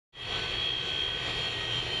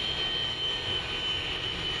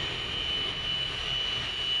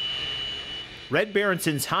Red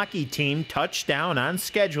Berenson's hockey team touched down on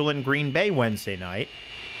schedule in Green Bay Wednesday night.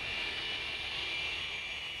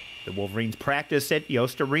 The Wolverines practiced at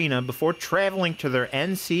Yost Arena before traveling to their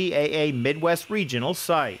NCAA Midwest Regional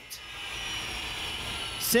site.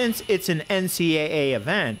 Since it's an NCAA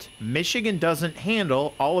event, Michigan doesn't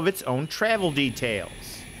handle all of its own travel details.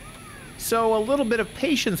 So a little bit of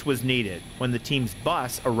patience was needed when the team's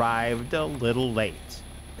bus arrived a little late.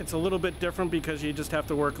 It's a little bit different because you just have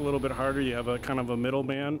to work a little bit harder. You have a kind of a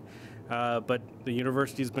middleman, but the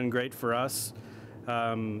university's been great for us.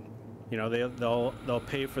 You know, they'll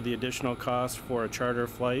pay for the additional cost for a charter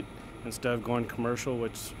flight instead of going commercial,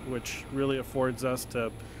 which really affords us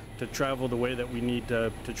to travel the way that we need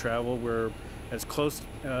to travel. We're as close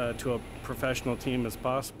to a professional team as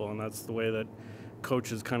possible, and that's the way that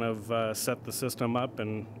coaches kind of set the system up,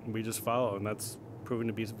 and we just follow, and that's proven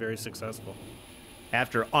to be very successful.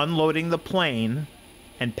 After unloading the plane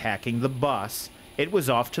and packing the bus, it was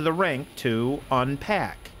off to the rink to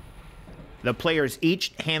unpack. The players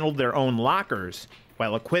each handled their own lockers,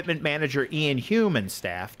 while equipment manager Ian Hume and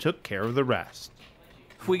staff took care of the rest.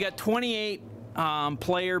 We got 28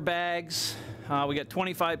 player bags. We got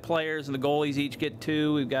 25 players, and the goalies each get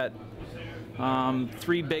 2. We've got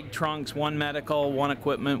 3 big trunks, 1 medical, 1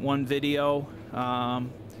 equipment, 1 video.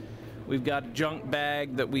 We've got a junk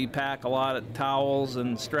bag that we pack a lot of towels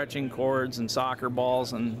and stretching cords and soccer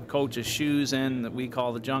balls and coaches' shoes in that we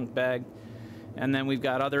call the junk bag. And then we've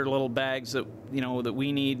got other little bags that, you know, that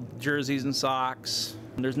we need, jerseys and socks.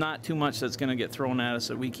 There's not too much that's going to get thrown at us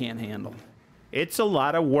that we can't handle. It's a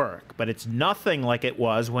lot of work, but it's nothing like it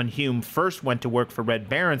was when Hume first went to work for Red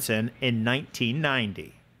Berenson in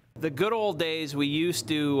 1990. The good old days, we used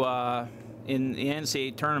to, in the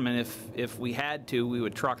NCAA tournament, if we had to, we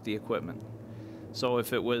would truck the equipment. So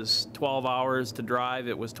if it was 12 hours to drive,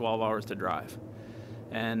 it was 12 hours to drive.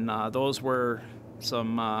 And those were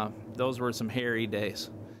some hairy days.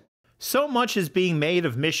 So much is being made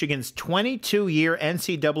of Michigan's 22-year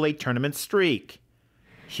NCAA tournament streak.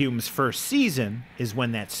 Hume's first season is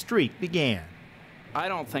when that streak began. I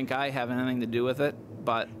don't think I have anything to do with it,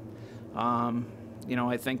 but you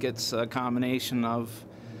know, I think it's a combination of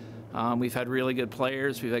we've had really good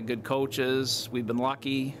players, we've had good coaches, we've been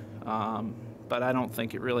lucky, but I don't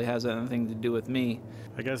think it really has anything to do with me.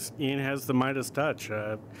 I guess Ian has the Midas touch.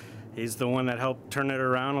 He's the one that helped turn it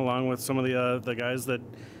around, along with some of the guys that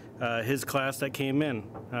his class that came in,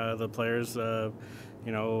 the players.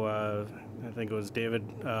 You know, I think it was David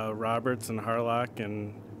Roberts and Harlock,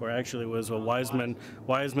 and or actually it was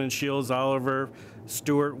Wiseman, Shields, Oliver,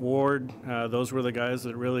 Stewart, Ward. Those were the guys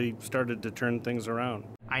that really started to turn things around.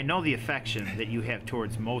 I know the affection that you have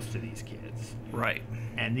towards most of these kids. Right.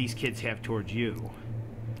 And these kids have towards you.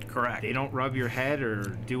 Correct. They don't rub your head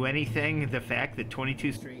or do anything, the fact that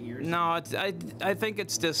 22 straight years? No, I think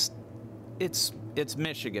it's just, it's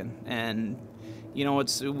Michigan, and you know,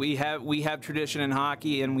 we have tradition in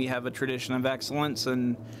hockey, and we have a tradition of excellence,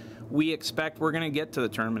 and we expect we're going to get to the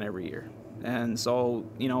tournament every year. And so,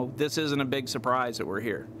 you know, this isn't a big surprise that we're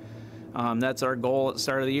here. That's our goal at the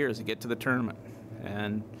start of the year, is to get to the tournament.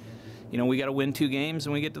 And, you know, we got to win 2 games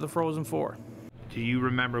and we get to the Frozen Four. Do you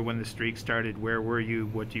remember when the streak started? Where were you?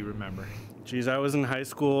 What do you remember? Geez, I was in high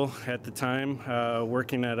school at the time,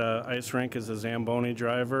 working at an ice rink as a Zamboni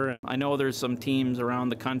driver. I know there's some teams around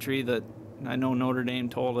the country that, I know Notre Dame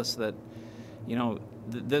told us that, you know,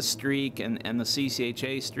 this streak and the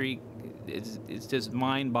CCHA streak, it's just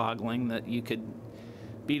mind-boggling that you could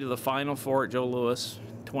be to the Final Four at Joe Louis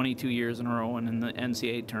 22 years in a row, and in the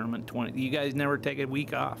NCAA tournament 20. You guys never take a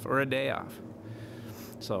week off or a day off.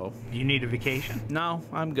 So. You need a vacation? No,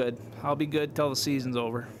 I'm good. I'll be good till the season's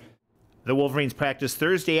over. The Wolverines practice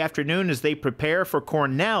Thursday afternoon as they prepare for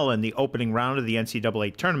Cornell in the opening round of the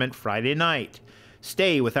NCAA tournament Friday night.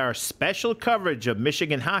 Stay with our special coverage of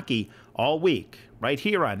Michigan hockey all week, right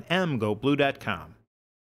here on mgoblue.com.